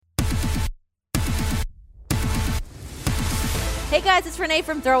Hey guys, it's Renee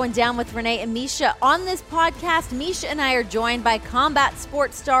from Throwing Down with Renee and Misha. On this podcast, Misha and I are joined by combat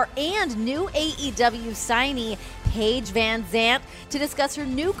sports star and new AEW signee, Paige VanZant, to discuss her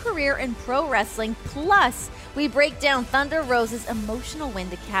new career in pro wrestling. Plus, we break down Thunder Rosa's emotional win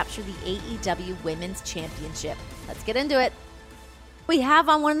to capture the AEW Women's Championship. Let's get into it. We have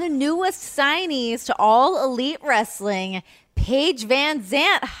on one of the newest signees to All Elite Wrestling, Paige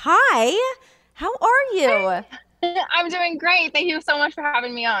VanZant. Hi, how are you? Hi. I'm doing great. Thank you so much for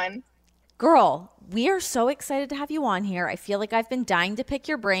having me on. Girl, we are so excited to have you on here. I feel like I've been dying to pick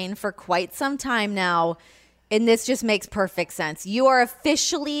your brain for quite some time now, and this just makes perfect sense. You are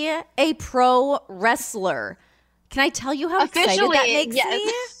officially a pro wrestler. Can I tell you how excited that makes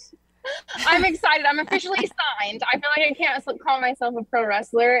me? I'm excited. I'm officially signed. I feel like I can't call myself a pro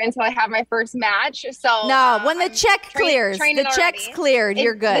wrestler until I have my first match. So no, when the check clears, the check's cleared,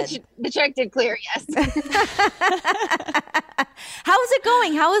 you're good. The check did clear, yes. How's it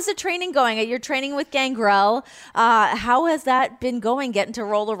going? How is the training going? You're training with Gangrel. How has that been going, getting to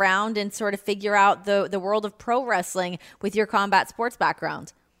roll around and sort of figure out the world of pro wrestling with your combat sports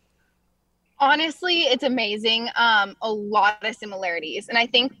background? Honestly, it's amazing. A lot of similarities. And I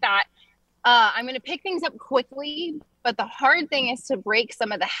think that I'm going to pick things up quickly, but the hard thing is to break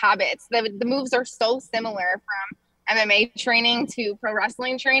some of the habits. The moves are so similar from MMA training to pro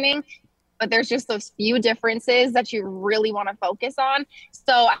wrestling training, but there's just those few differences that you really want to focus on.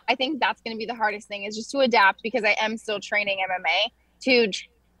 So I think that's going to be the hardest thing, is just to adapt, because I am still training MMA, to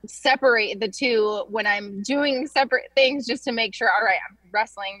separate the two when I'm doing separate things, just to make sure, all right, I'm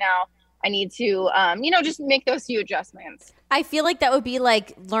wrestling now. I need to, just make those few adjustments. I feel like that would be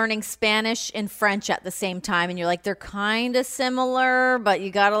like learning Spanish and French at the same time. And you're like, they're kind of similar, but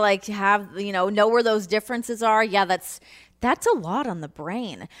you got to like have, know where those differences are. Yeah, that's a lot on the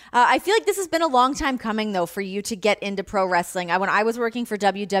brain. I feel like this has been a long time coming, though, for you to get into pro wrestling. When I was working for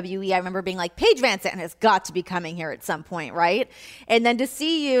WWE, I remember being like, Paige VanZant has got to be coming here at some point, right? And then to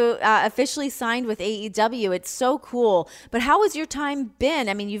see you officially signed with AEW, it's so cool. But how has your time been?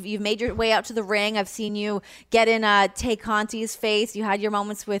 I mean, you've made your way out to the ring. I've seen you get in Tay Conti's face. You had your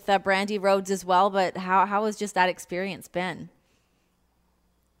moments with Brandy Rhodes as well. But how has just that experience been?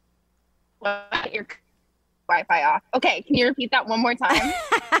 Well, Wi-Fi off. Okay, can you repeat that one more time?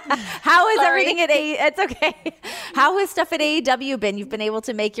 How is everything at It's okay. How has stuff at AEW been? You've been able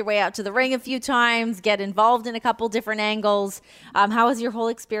to make your way out to the ring a few times, get involved in a couple different angles. How has your whole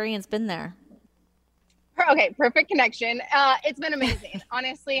experience been there? Okay, perfect connection. It's been amazing.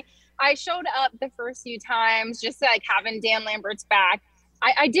 Honestly, I showed up the first few times just to like having Dan Lambert's back.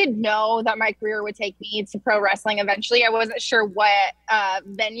 I did know that my career would take me to pro wrestling eventually. I wasn't sure what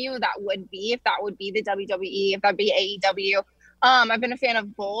venue that would be, if that would be the WWE, if that'd be AEW. I've been a fan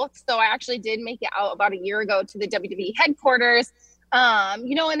of both. So I actually did make it out about a year ago to the WWE headquarters,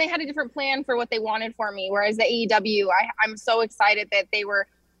 and they had a different plan for what they wanted for me. Whereas the AEW, I'm so excited that they were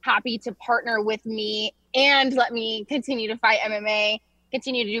happy to partner with me and let me continue to fight MMA,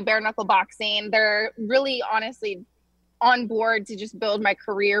 continue to do bare knuckle boxing. They're really honestly on board to just build my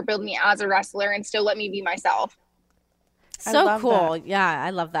career, build me as a wrestler, and still let me be myself. So cool. That. Yeah, I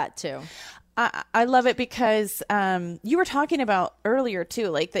love that too. I love it because you were talking about earlier too,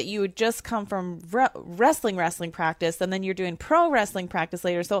 like that you would just come from wrestling practice, and then you're doing pro wrestling practice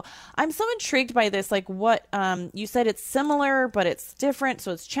later. So I'm so intrigued by this, like what you said, it's similar, but it's different.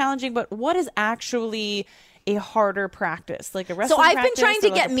 So it's challenging, but what is actually a harder practice, like a wrestling practice? So I've been trying to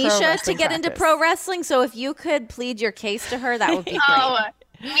get Misha to get into pro wrestling. So if you could plead your case to her, that would be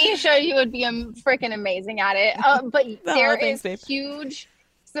great. Misha, you would be freaking amazing at it. But there is huge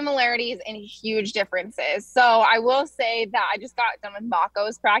similarities and huge differences. So I will say that I just got done with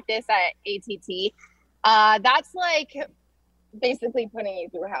Mako's practice at ATT. That's like basically putting you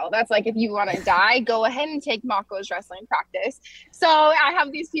through hell. That's like, if you want to die, go ahead and take Mako's wrestling practice. So I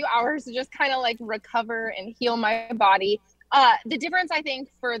have these few hours to just kind of like recover and heal my body. The difference, I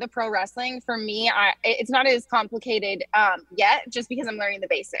think, for the pro wrestling, for me, it's not as complicated yet, just because I'm learning the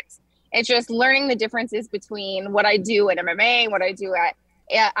basics. It's just learning the differences between what I do at MMA, what I do at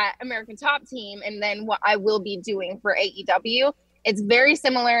American Top Team, and then what I will be doing for AEW. It's very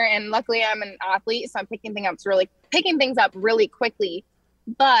similar, and luckily I'm an athlete, so I'm picking things up really quickly,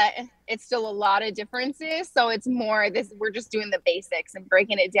 but it's still a lot of differences. So it's more we're just doing the basics and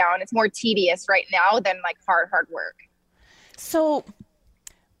breaking it down. It's more tedious right now than like hard work. So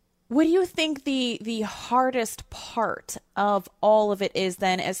what do you think the hardest part of all of it is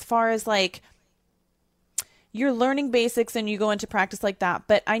then, as far as like you're learning basics and you go into practice like that.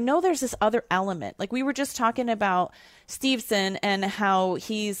 But I know there's this other element. Like we were just talking about Stevenson and how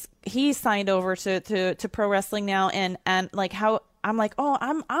he's signed over to pro wrestling now, and like how I'm like, oh,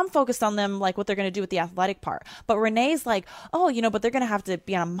 I'm focused on them, like what they're going to do with the athletic part. But Renee's like, oh, you know, but they're going to have to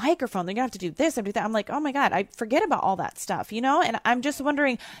be on a microphone. They're going to have to do this and do that. I'm like, oh my God, I forget about all that stuff, you know? And I'm just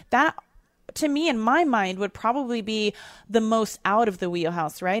wondering that, to me, in my mind, would probably be the most out of the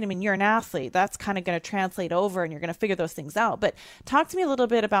wheelhouse, right? I mean, you're an athlete. That's kind of going to translate over and you're going to figure those things out. But talk to me a little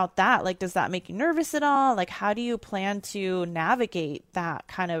bit about that. Like, does that make you nervous at all? Like, how do you plan to navigate that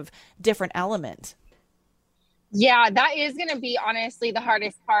kind of different element? Yeah, that is going to be honestly the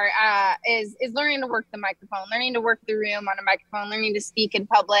hardest part, is learning to work the microphone, learning to work the room on a microphone, learning to speak in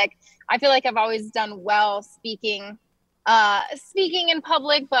public. I feel like I've always done well speaking in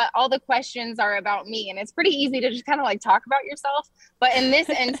public, but all the questions are about me, and it's pretty easy to just kind of like talk about yourself. But in this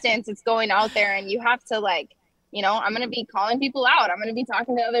instance, it's going out there and you have to, like, you know, I'm going to be calling people out. I'm going to be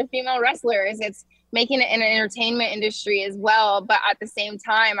talking to other female wrestlers. It's making it an entertainment industry as well. But at the same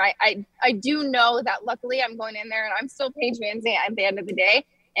time, I do know that luckily I'm going in there and I'm still Paige VanZant at the end of the day.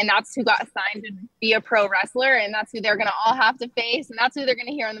 And that's who got assigned to be a pro wrestler. And that's who they're going to all have to face. And that's who they're going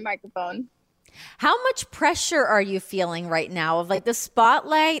to hear on the microphone. How much pressure are you feeling right now of like the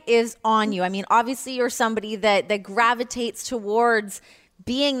spotlight is on you? I mean, obviously you're somebody that gravitates towards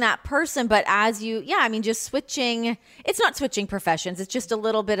being that person, but as you, just switching, it's not switching professions. It's just a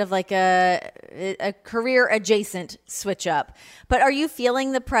little bit of like a career adjacent switch up. But are you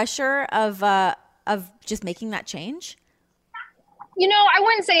feeling the pressure of just making that change? You know, I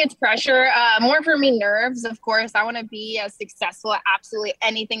wouldn't say it's pressure. More for me, nerves. Of course, I want to be as successful at absolutely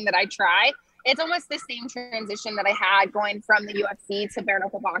anything that I try. It's almost the same transition that I had going from the UFC to bare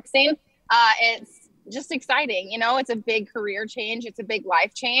knuckle boxing. It's just exciting. You know, it's a big career change. It's a big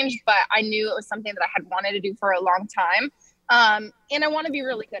life change, but I knew it was something that I had wanted to do for a long time. And I want to be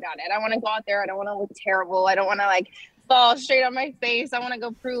really good at it. I want to go out there. I don't want to look terrible. I don't want to like fall straight on my face. I want to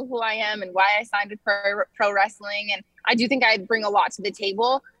go prove who I am and why I signed with pro wrestling. And I do think I bring a lot to the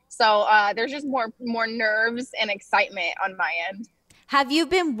table. So there's just more nerves and excitement on my end. Have you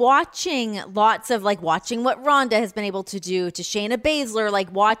been watching lots of watching what Ronda has been able to do, to Shayna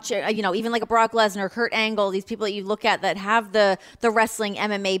Baszler, even like a Brock Lesnar, Kurt Angle, these people that you look at that have the wrestling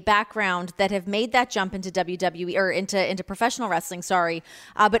MMA background that have made that jump into WWE or into professional wrestling, sorry.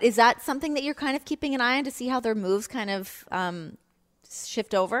 But is that something that you're kind of keeping an eye on to see how their moves kind of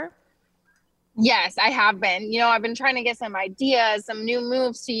shift over? Yes, I have been. You know, I've been trying to get some ideas, some new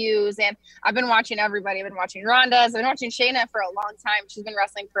moves to use, and I've been watching everybody. I've been watching Ronda. I've been watching Shayna for a long time. She's been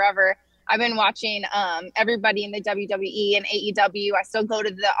wrestling forever. I've been watching everybody in the WWE and AEW. I still go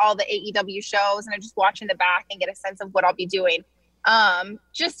to all the AEW shows, and I just watch in the back and get a sense of what I'll be doing,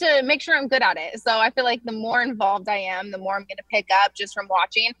 just to make sure I'm good at it. So I feel like the more involved I am, the more I'm going to pick up just from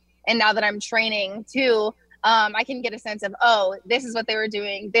watching. And now that I'm training too, I can get a sense of, oh, this is what they were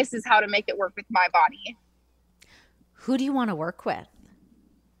doing. This is how to make it work with my body. Who do you want to work with?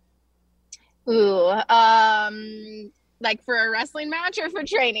 Ooh, like for a wrestling match or for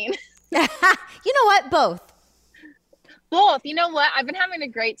training? You know what? Both. You know what? I've been having a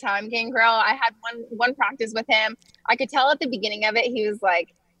great time, Gangrel. I had one practice with him. I could tell at the beginning of it, he was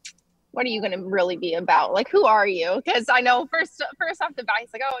like, what are you going to really be about? Like, who are you? Because I know first off the bat,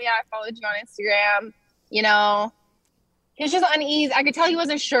 he's like, oh yeah, I followed you on Instagram. You know, he was just uneasy. I could tell he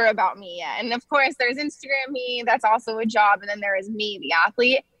wasn't sure about me yet. And of course, there's Instagram me. That's also a job. And then there is me, the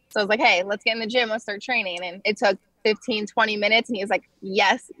athlete. So I was like, hey, let's get in the gym. Let's start training. And it took 15, 20 minutes. And he was like,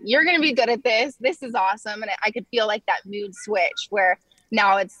 yes, you're going to be good at this. This is awesome. And I could feel like that mood switch where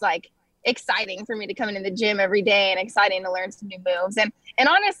now it's like exciting for me to come into the gym every day and exciting to learn some new moves. And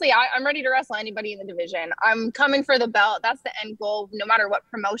honestly, I'm ready to wrestle anybody in the division. I'm coming for the belt. That's the end goal, no matter what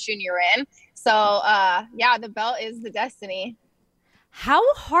promotion you're in. So, the belt is the destiny. How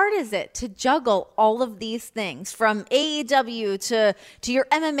hard is it to juggle all of these things, from AEW to your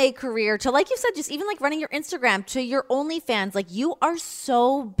MMA career to, like you said, just even like running your Instagram to your OnlyFans? Like, you are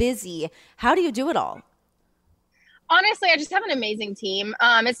so busy. How do you do it all? Honestly, I just have an amazing team.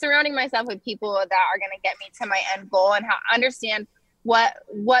 It's surrounding myself with people that are going to get me to my end goal and understand what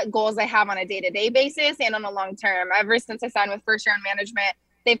goals I have on a day-to-day basis and on a long term. Ever since I signed with First Round Management,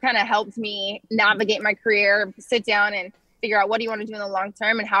 they've kind of helped me navigate my career, sit down and figure out what do you want to do in the long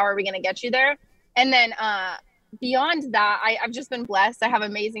term and how are we going to get you there. And then beyond that, I've just been blessed. I have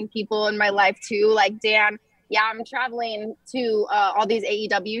amazing people in my life too, like Dan. Yeah, I'm traveling to all these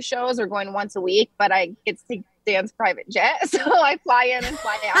AEW shows. We're going once a week, but I get to dance private jet. So I fly in and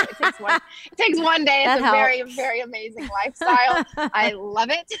fly out. It takes one day. It's a very, very amazing lifestyle. I love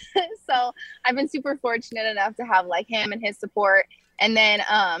it. So I've been super fortunate enough to have like him and his support. And then,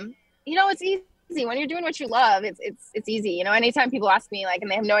 you know, it's easy when you're doing what you love. It's easy. You know, anytime people ask me like, and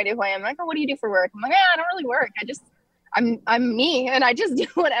they have no idea who I am, I'm like, oh, what do you do for work? I'm like, I don't really work. I'm me, and I just do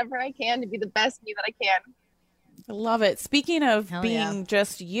whatever I can to be the best me that I can. I love it. Speaking of being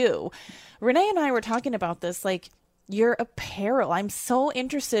just you, Renee and I were talking about this, like your apparel. I'm so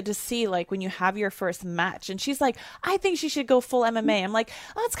interested to see like when you have your first match. And she's like, I think she should go full MMA. I'm like,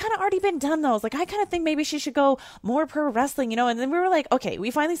 oh, it's kind of already been done though. I was like, I kind of think maybe she should go more pro wrestling, you know? And then we were like, okay,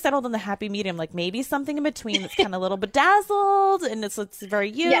 we finally settled on the happy medium, like maybe something in between that's kind of a little bedazzled and it's very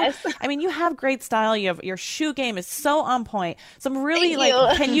you. Yes. I mean, you have great style. Your shoe game is so on point. So I'm really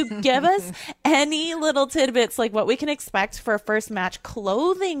can you give us any little tidbits, like what we can expect for a first match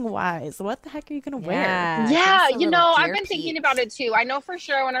clothing wise? What the heck are you going to wear? Yeah, you know, I've been thinking about it too. I know for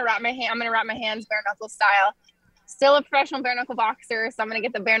sure when I wrap my hand, I'm going to wrap my hands bare knuckle style. Still a professional bare knuckle boxer, so I'm going to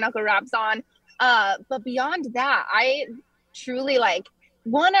get the bare knuckle wraps on. But beyond that, I truly like,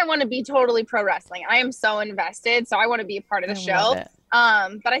 one, I want to be totally pro wrestling. I am so invested, so I want to be a part of the show.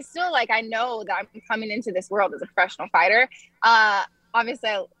 But I still like, I know that I'm coming into this world as a professional fighter. Obviously,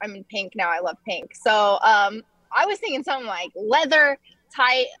 I'm in pink now. I love pink. So I was thinking something like leather,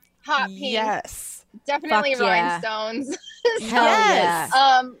 tight, hot pink. Yes. Definitely rhinestones.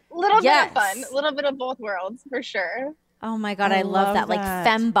 Little bit of fun, a little bit of both worlds for sure. Oh my God, I love that. Like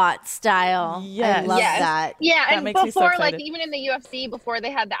fembot style. Yes. I love that. Yeah, that and makes me so before, excited. like even in the UFC, before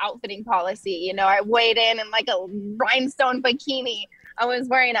they had the outfitting policy, you know, I weighed in like a rhinestone bikini. I was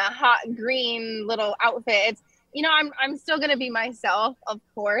wearing a hot green little outfit. It's, you know, I'm still gonna be myself, of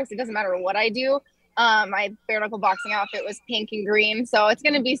course. It doesn't matter what I do. My bare knuckle boxing outfit was pink and green, so it's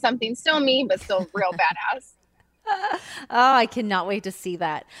gonna be something still me, but still real badass. Oh, I cannot wait to see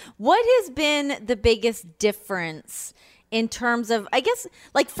that. What has been the biggest difference in terms of, I guess,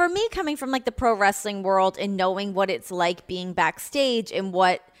 like for me coming from like the pro wrestling world and knowing what it's like being backstage and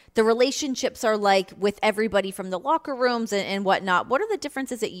what the relationships are like with everybody from the locker rooms and whatnot? What are the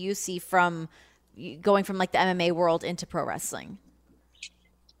differences that you see from going from like the MMA world into pro wrestling?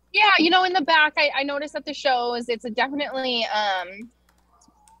 Yeah, you know, in the back, I noticed at the shows, it's definitely,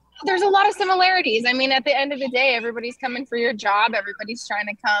 there's a lot of similarities. I mean, at the end of the day, everybody's coming for your job. Everybody's trying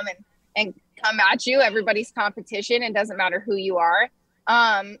to come and come at you. Everybody's competition. It doesn't matter who you are.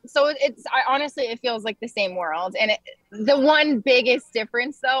 So honestly, it feels like the same world. And the one biggest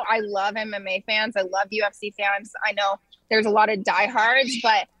difference though, I love MMA fans. I love UFC fans. I know there's a lot of diehards,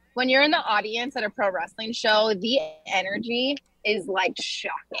 but when you're in the audience at a pro wrestling show, the energy is like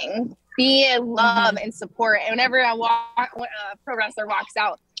shocking. The love and support. And whenever when a pro wrestler walks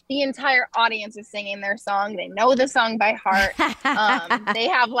out, the entire audience is singing their song. They know the song by heart. They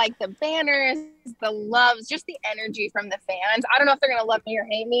have like the banners, the loves, just the energy from the fans. I don't know if they're going to love me or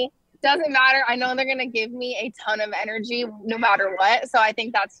hate me. Doesn't matter. I know they're going to give me a ton of energy no matter what. So I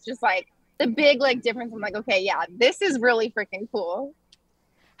think that's just like the big like difference. I'm like, okay, yeah, this is really freaking cool.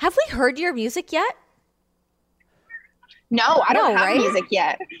 Have we heard your music yet? No, I don't have music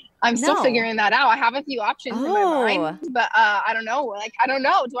yet. I'm still figuring that out. I have a few options in my mind, but I don't know. Like, I don't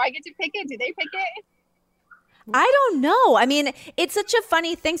know. Do I get to pick it? Do they pick it? I don't know. I mean, it's such a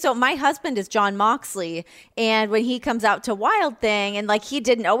funny thing. So my husband is John Moxley, and when he comes out to Wild Thing, and like he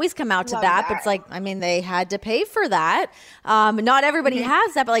didn't always come out to that, but it's like, I mean, they had to pay for that. Not everybody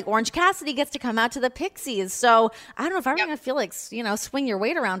has that, but like Orange Cassidy gets to come out to the Pixies. So I don't know if I'm going to feel like, you know, swing your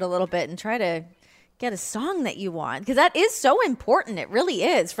weight around a little bit and try to get a song that you want, because that is so important. It really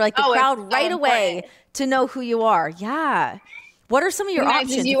is for like the crowd right away to know who you are. Yeah. What are some of your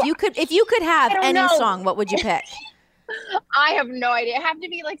options? If you could have any song, what would you pick? I have no idea. It have to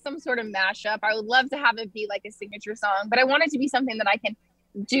be like some sort of mashup. I would love to have it be like a signature song, but I want it to be something that I can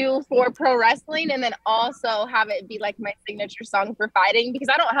do for pro wrestling and then also have it be like my signature song for fighting, because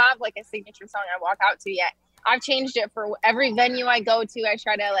I don't have like a signature song I walk out to yet. I've changed it for every venue I go to. I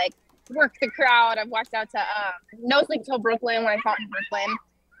try to like work the crowd. I've walked out to No Sleep Till Brooklyn when I fought in Brooklyn.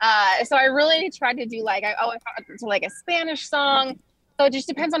 So I really tried to do like, I fought to like a Spanish song. So it just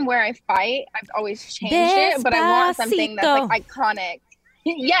depends on where I fight. I've always changed it, but I want something that's like iconic.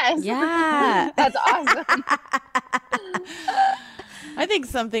 Yes. Yeah. That's awesome. I think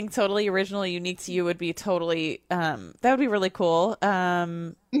something totally original, unique to you would be totally, that would be really cool.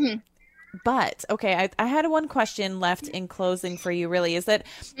 But okay, I had one question left in closing for you, really, is that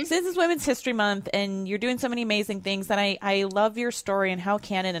since it's Women's History Month and you're doing so many amazing things, and I love your story and how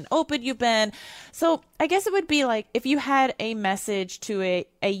candid and open you've been. So I guess it would be like if you had a message to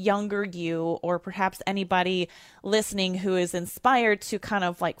a younger you, or perhaps anybody listening who is inspired to kind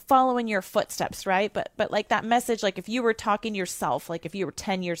of like follow in your footsteps, right? But like that message, like if you were talking to yourself, like if you were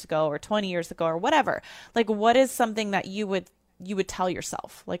 10 years ago or 20 years ago or whatever, like what is something that you would tell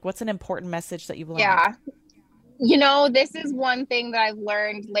yourself? Like what's an important message that you've learned? Yeah. This is one thing that I've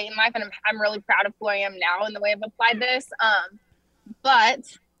learned late in life, and I'm really proud of who I am now and the way I've applied this.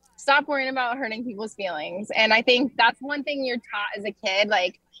 But stop worrying about hurting people's feelings. And I think that's one thing you're taught as a kid.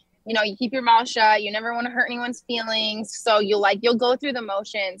 Like, you keep your mouth shut. You never want to hurt anyone's feelings. So you'll go through the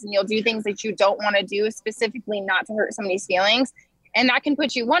motions and you'll do things that you don't want to do, specifically not to hurt somebody's feelings. And that can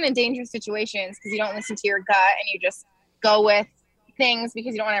put you, one, in dangerous situations because you don't listen to your gut and you just go with things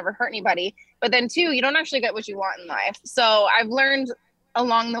because you don't want to ever hurt anybody. But then two, you don't actually get what you want in life. So I've learned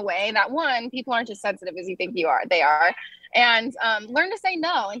along the way that one, people aren't as sensitive as you think they are. And learn to say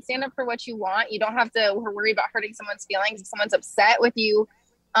no and stand up for what you want. You don't have to worry about hurting someone's feelings. If someone's upset with you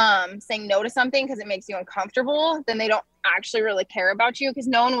saying no to something because it makes you uncomfortable, then they don't actually really care about you, because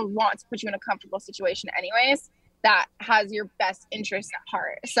no one would want to put you in a comfortable situation anyways that has your best interest at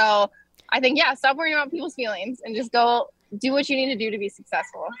heart. So I think, stop worrying about people's feelings and just go do what you need to do to be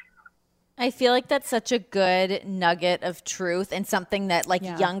successful. I feel like that's such a good nugget of truth, and something that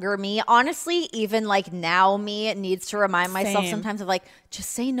younger me, honestly, even like now me, needs to remind myself sometimes of like,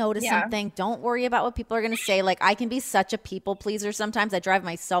 just say no to something. Don't worry about what people are going to say. Like, I can be such a people pleaser sometimes. I drive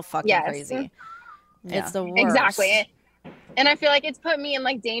myself fucking crazy. Yeah. It's the worst. Exactly. And I feel like it's put me in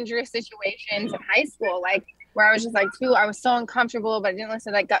like dangerous situations in high school, like where I was just like, I was so uncomfortable, but I didn't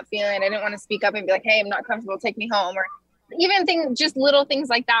listen to that gut feeling. I didn't want to speak up and be like, hey, I'm not comfortable, take me home. Or even just little things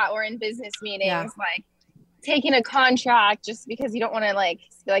like that, or in business meetings, like taking a contract just because you don't want to like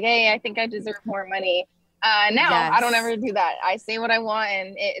be like, hey, I think I deserve more money. Now I don't ever do that. I say what I want,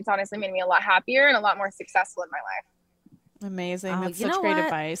 and it's honestly made me a lot happier and a lot more successful in my life. Amazing. That's such great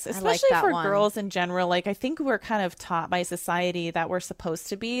advice, especially for girls in general. Like, I think we're kind of taught by society that we're supposed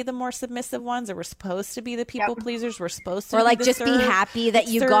to be the more submissive ones, or we're supposed to be the people pleasers. We're supposed to or like just be happy that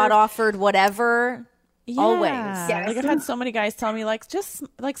you got offered whatever. Yeah. Always. Yes. Like, I've had so many guys tell me, like, just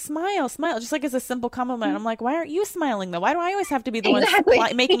like smile, just like as a simple compliment. I'm like, why aren't you smiling though? Why do I always have to be the one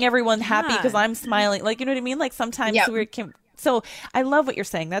making everyone happy because I'm smiling? Like, you know what I mean? Like, sometimes we can. So I love what you're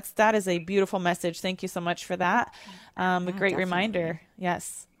saying. That is a beautiful message. Thank you so much for that. A great reminder.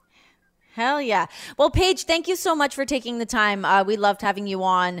 Yes. Hell yeah. Well, Paige, thank you so much for taking the time. We loved having you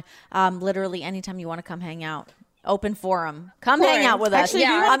on. Literally anytime you want to come hang out. Open forum. Come hang out with us. Actually,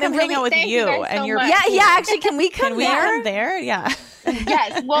 we want to come hang out with you and your. Actually, can we come there? Come there? Yeah.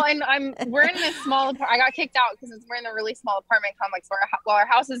 Yes. Well, and we're in this small. I got kicked out because we're in a really small apartment complex while our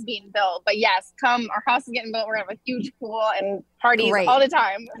house is being built. But yes, come. Our house is getting built. We're gonna have a huge pool and parties all the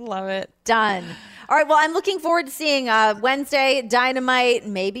time. Love it. Done. All right. Well, I'm looking forward to seeing Wednesday Dynamite.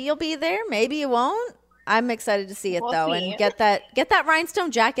 Maybe you'll be there. Maybe you won't. I'm excited to see it and get that rhinestone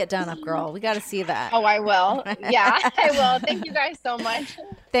jacket done up, girl. We got to see that. Oh, I will. Yeah, I will. Thank you guys so much.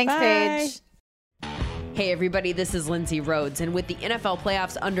 Thanks, Paige. Hey everybody, this is Lindsay Rhodes, and with the NFL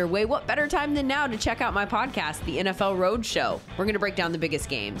playoffs underway, what better time than now to check out my podcast, The NFL Road Show. We're going to break down the biggest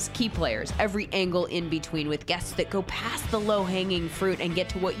games, key players, every angle in between, with guests that go past the low-hanging fruit and get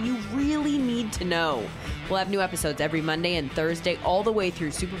to what you really need to know. We'll have new episodes every Monday and Thursday all the way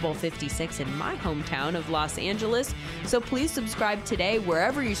through Super Bowl 56 in my hometown of Los Angeles, so please subscribe today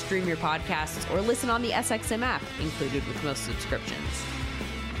wherever you stream your podcasts or listen on the SXM app, included with most subscriptions.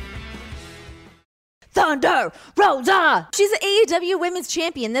 Thunder Rosa. She's an AEW Women's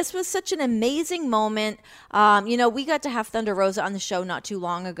Champion. This was such an amazing moment. We got to have Thunder Rosa on the show not too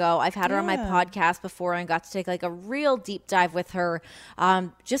long ago. I've had her on my podcast before and got to take like a real deep dive with her,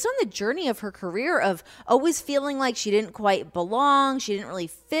 just on the journey of her career of always feeling like she didn't quite belong. She didn't really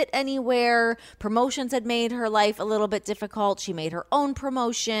fit anywhere. Promotions had made her life a little bit difficult. She made her own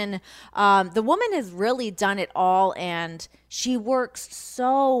promotion. The woman has really done it all, and she works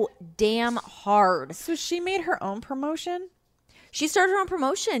so damn hard. So she made her own promotion? She started her own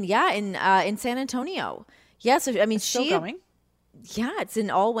promotion, in San Antonio. Yeah, so I mean, still going? Yeah, it's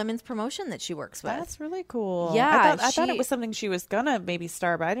an all women's promotion that she works with. That's really cool. Yeah, I thought it was something she was gonna maybe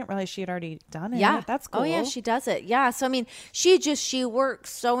start, but I didn't realize she had already done it. Yeah, that's cool. Oh yeah, she does it. Yeah, so I mean, she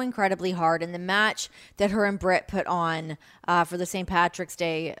works so incredibly hard. And the match that her and Britt put on for the St. Patrick's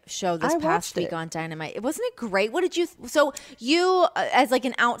Day show this past week on Dynamite, wasn't it great? What did you? So you, as like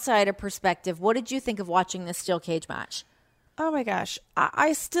an outsider perspective, what did you think of watching this steel cage match? Oh my gosh.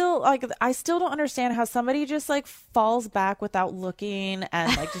 I still don't understand how somebody just like falls back without looking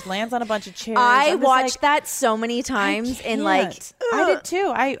and like just lands on a bunch of chairs. I watched that so many times and like I did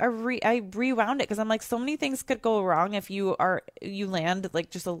too. I rewound it because I'm like, so many things could go wrong if you land like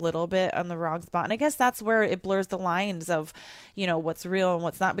just a little bit on the wrong spot. And I guess that's where it blurs the lines of, you know, what's real and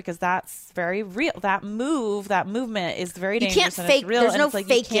what's not, because that's very real. That movement is very dangerous. You can't fake. Real, there's no like,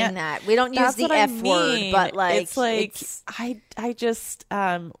 faking that. We don't use the F word, but like it's like I just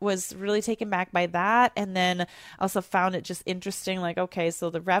was really taken back by that, and then also found it just interesting. Like, okay, so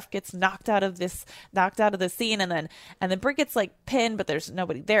the ref gets knocked out of the scene, and then Britt gets like pinned, but there's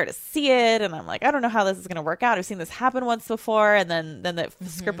nobody there to see it, and I'm like, I don't know how this is gonna work out. I've seen this happen once before, and then the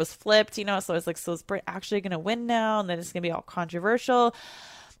script was flipped, you know. So it's like, so is Britt actually gonna win now? And then it's gonna be all controversial.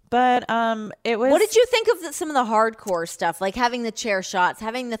 But it was. What did you think of some of the hardcore stuff, like having the chair shots,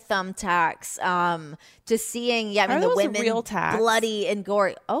 having the thumbtacks, to seeing the women real tacks? Bloody and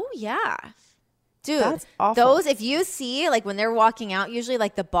gory? Oh yeah, dude, that's awful. Those, if you see, like when they're walking out, usually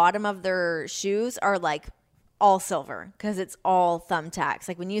like the bottom of their shoes are like all silver because it's all thumbtacks.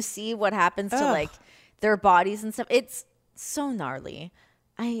 Like when you see what happens to like their bodies and stuff, it's so gnarly.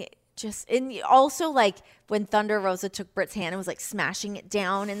 And also like when Thunder Rosa took Britt's hand and was like smashing it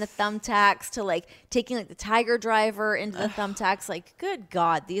down in the thumbtacks, to like taking like the Tiger Driver into the thumbtacks. Like, good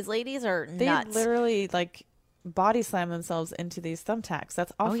God, these ladies are nuts. They literally like body slam themselves into these thumbtacks.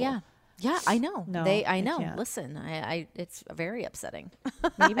 That's awful. Oh yeah. Yeah, I know. No, I know. can't. Listen, I it's very upsetting.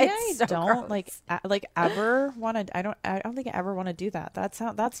 Maybe I so don't gross. like ever want to. I don't think I ever want to do that.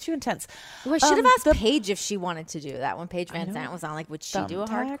 That's too intense. Well, I should have asked Paige if she wanted to do that when Paige Van Zandt was on. Like, would she do a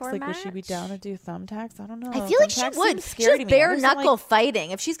hardcore match? Would she be down to do thumbtacks? I don't know. I feel like she would. She's bare knuckle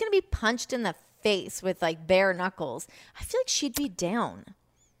fighting. If she's gonna be punched in the face with like bare knuckles, I feel like she'd be down.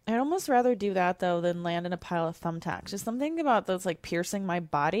 I'd almost rather do that though than land in a pile of thumbtacks. Just something about those like piercing my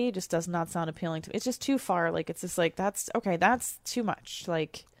body just does not sound appealing to me. It's just too far. Like, it's just like, that's too much.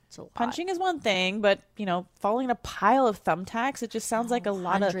 Like, punching is one thing, but you know, falling in a pile of thumbtacks, it just sounds like a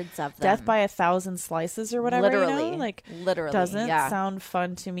lot of death by 1,000 slices or whatever. Literally, you know? Like, literally doesn't sound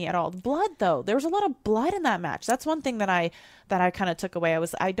fun to me at all. Blood though, there was a lot of blood in that match. That's one thing that I kind of took away.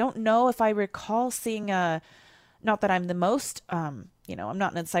 I don't know if I recall seeing not that I'm the most, you know, I'm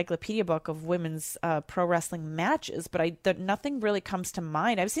not an encyclopedia book of women's pro wrestling matches, but nothing really comes to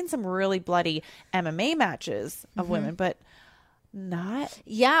mind. I've seen some really bloody MMA matches of women, but not.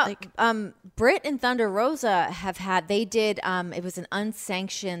 Yeah. Like, Britt and Thunder Rosa they did, it was an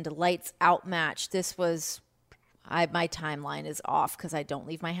unsanctioned lights out match. This was, my timeline is off because I don't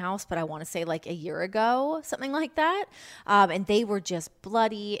leave my house, but I want to say like a year ago, something like that. And they were just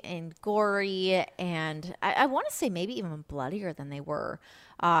bloody and gory, and I want to say maybe even bloodier than they were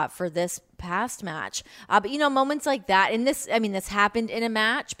for this past match. But you know, moments like that, and this happened in a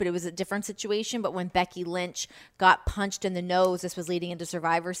match, but it was a different situation. But when Becky Lynch got punched in the nose, this was leading into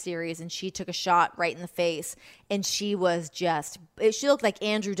Survivor Series, and she took a shot right in the face, and she looked like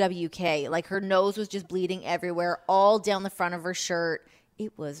Andrew WK. Like, her nose was just bleeding everywhere, all down the front of her shirt.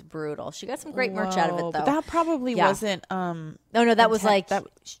 It was brutal. She got some great merch out of it, though. But that probably wasn't. No, that was like that.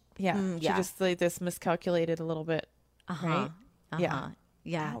 She just like this miscalculated a little bit. Right? Yeah.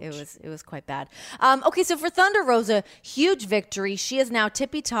 Yeah, Ouch. it was quite bad. Okay, so for Thunder Rosa, huge victory. She is now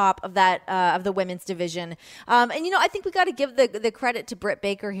tippy top of that of the women's division. And you know, I think we got to give the credit to Britt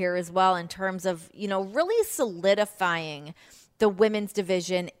Baker here as well in terms of, you know, really solidifying the women's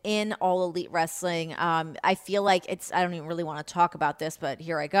division in All Elite Wrestling. I feel like I don't even really want to talk about this, but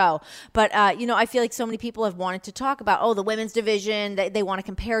here I go. But, you know, I feel like so many people have wanted to talk about, the women's division. They want to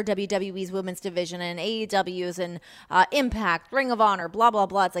compare WWE's women's division and AEW's and Impact, Ring of Honor, blah, blah,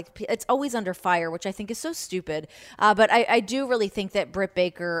 blah. It's like, it's always under fire, which I think is so stupid. But I do really think that Britt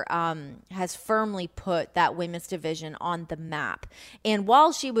Baker has firmly put that women's division on the map. And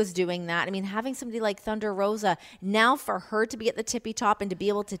while she was doing that, I mean, having somebody like Thunder Rosa, now for her to be at the tippy top and to be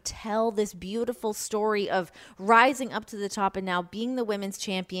able to tell this beautiful story of rising up to the top and now being the women's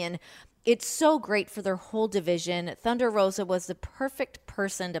champion, it's so great for their whole division. Thunder Rosa was the perfect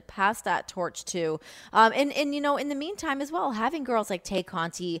person to pass that torch to. And you know, in the meantime as well, having girls like Tay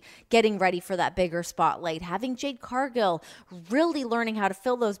Conti getting ready for that bigger spotlight, having Jade Cargill really learning how to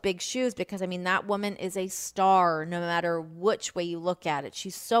fill those big shoes, because I mean, that woman is a star no matter which way you look at it.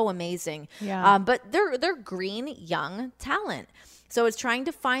 She's so amazing. Yeah. But they're green, young talent. So it's trying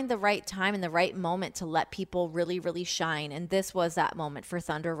to find the right time and the right moment to let people really, really shine. And this was that moment for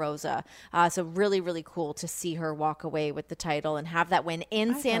Thunder Rosa. So really, really cool to see her walk away with the title and have that win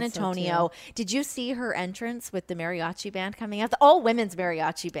in San Antonio. So did you see her entrance with the mariachi band coming out? The all women's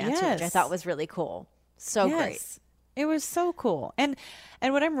mariachi band, too, which I thought was really cool. So great. It was so cool. And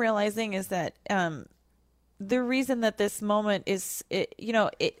what I'm realizing is that the reason that this moment is,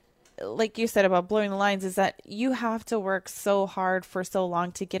 like you said about blurring the lines, is that you have to work so hard for so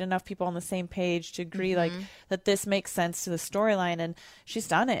long to get enough people on the same page to agree like that this makes sense to the storyline. And she's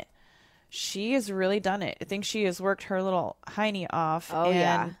done it. She has really done it. I think she has worked her little hiney off. Oh,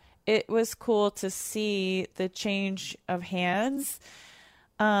 yeah. It was cool to see the change of hands.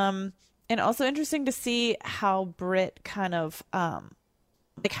 And also interesting to see how Britt kind of,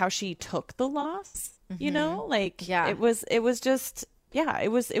 like how she took the loss, it was just,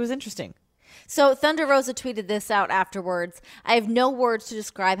 it was interesting. So Thunder Rosa tweeted this out afterwards. I have no words to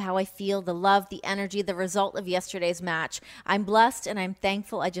describe how I feel, the love, the energy, the result of yesterday's match. I'm blessed and I'm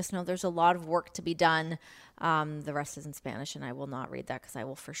thankful. I just know there's a lot of work to be done. The rest is in Spanish, and I will not read that because I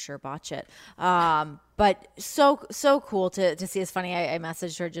will for sure botch it. But so cool to see. It's funny. I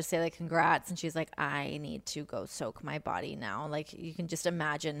messaged her just say like congrats, and she's like, I need to go soak my body now. Like you can just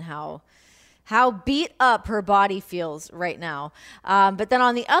imagine how beat up her body feels right now. But then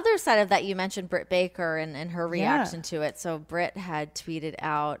on the other side of that, you mentioned Britt Baker and her reaction to it. So Britt had tweeted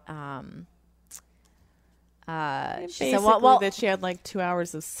out. She said, well, that she had like 2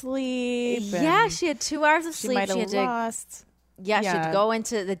 hours of sleep. Yeah, she had 2 hours of sleep. She might have lost. She had to go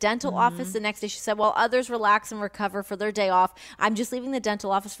into the dental office the next day. She said, while others relax and recover for their day off, I'm just leaving the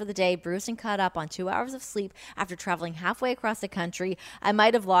dental office for the day, bruised and cut up on 2 hours of sleep after traveling halfway across the country. I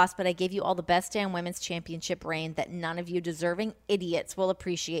might have lost, but I gave you all the best damn women's championship reign that none of you deserving idiots will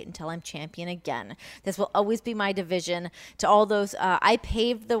appreciate until I'm champion again. This will always be my division. To all those, I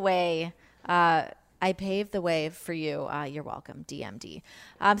paved the way. I paved the way for you. You're welcome, DMD.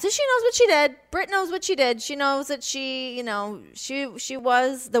 So she knows what she did. Britt knows what she did. She knows that she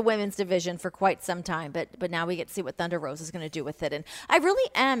was the women's division for quite some time. But now we get to see what Thunder Rosa is going to do with it. And I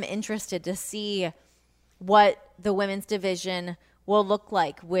really am interested to see what the women's division will look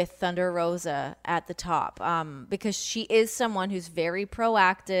like with Thunder Rosa at the top. Because she is someone who's very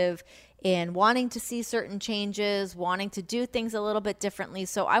proactive in wanting to see certain changes, wanting to do things a little bit differently.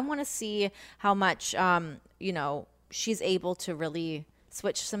 So I want to see how much, she's able to really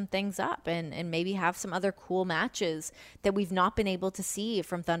switch some things up and maybe have some other cool matches that we've not been able to see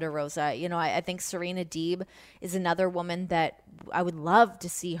from Thunder Rosa. I think Serena Deeb is another woman that I would love to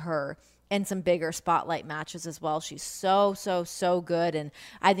see her in some bigger spotlight matches as well. She's so good. And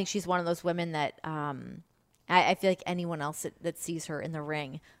I think she's one of those women that I feel like anyone else that sees her in the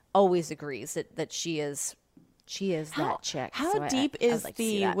ring always agrees that she is that chick. How deep is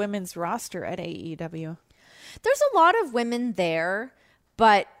the women's roster at AEW? There's a lot of women there,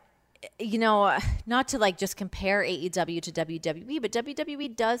 but not to like just compare AEW to WWE, but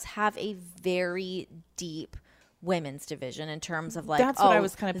WWE does have a very deep women's division in terms of like, that's what I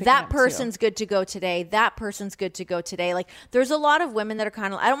was kind of picking that up person's too. good to go today. That person's good to go today. Like there's a lot of women that are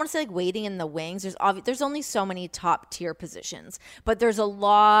kind of, I don't want to say like waiting in the wings. There's only so many top tier positions, but there's a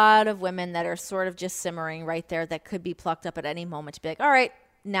lot of women that are sort of just simmering right there that could be plucked up at any moment to be like, all right,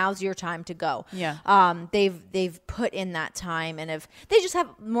 now's your time to go. Yeah. They've put in that time and they just have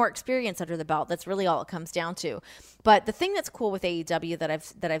more experience under the belt. That's really all it comes down to. But the thing that's cool with AEW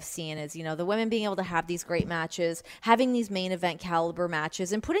that I've seen is, the women being able to have these great matches, having these main event caliber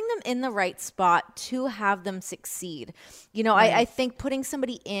matches and putting them in the right spot to have them succeed. Right. I think putting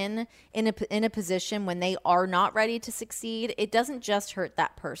somebody in a position when they are not ready to succeed, it doesn't just hurt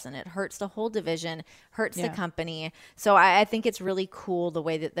that person. It hurts the whole division, hurts the company. So I think it's really cool the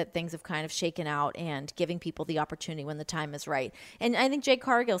way that things have kind of shaken out and giving people the opportunity when the time is right. And I think Jade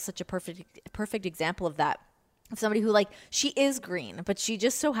Cargill is such a perfect example of that. Somebody who she is green, but she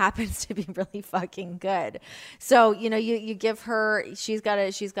just so happens to be really fucking good. So, you give her, she's got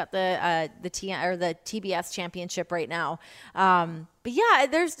the TBS championship right now. But yeah,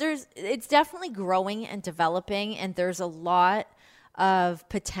 it's definitely growing and developing, and there's a lot of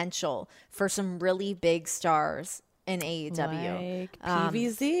potential for some really big stars in AEW. Like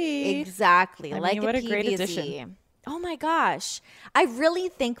PVZ. Exactly. What a great addition. Oh my gosh. I really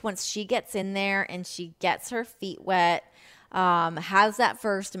think once she gets in there and she gets her feet wet, has that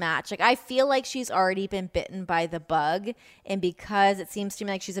first match, I feel like she's already been bitten by the bug. And because it seems to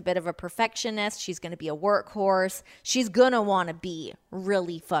me like she's a bit of a perfectionist, she's going to be a workhorse. She's going to want to be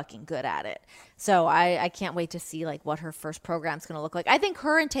really fucking good at it. So I can't wait to see what her first program's going to look like. I think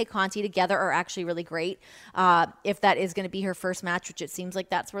her and Tay Conti together are actually really great. If that is going to be her first match, which it seems like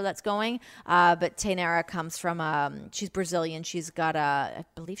that's where that's going. But Tainara comes from, she's Brazilian. She's got I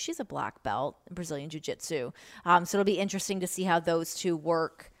believe she's a black belt in Brazilian Jiu-Jitsu. So it'll be interesting to see how those two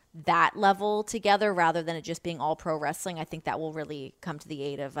work that level together rather than it just being all pro wrestling. I think that will really come to the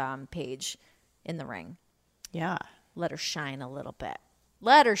aid of Paige in the ring. Yeah. let her shine a little bit.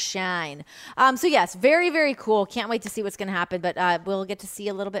 Let her shine. So yes, very, very cool. Can't wait to see what's going to happen. But we'll get to see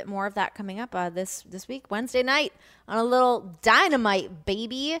a little bit more of that coming up this week, Wednesday night, on a little Dynamite,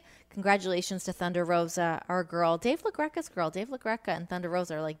 baby. Congratulations to Thunder Rosa, our girl, Dave LaGreca's girl. Dave LaGreca and Thunder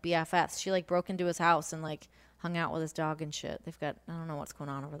Rosa are like BFFs. She like broke into his house and like hung out with his dog and shit. They've got, I don't know what's going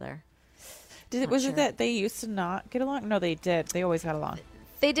on over there. Was it that they used to not get along? No, they did. They always got along.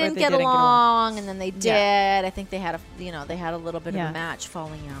 They didn't get along, and then they did. Yeah. I think they had a little bit of a match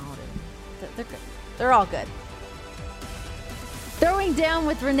falling out. And they're good. They're all good. Throwing Down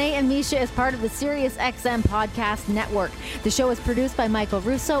with Renee and Misha is part of the SiriusXM Podcast Network. The show is produced by Michael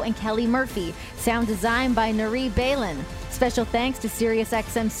Russo and Kelly Murphy. Sound design by Nari Balin. Special thanks to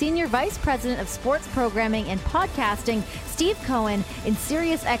SiriusXM Senior Vice President of Sports Programming and Podcasting, Steve Cohen, and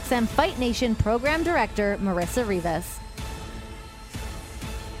SiriusXM Fight Nation Program Director, Marissa Rivas.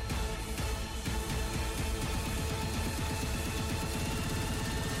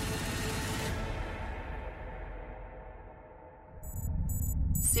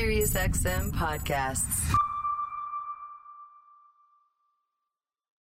 SiriusXM Podcasts.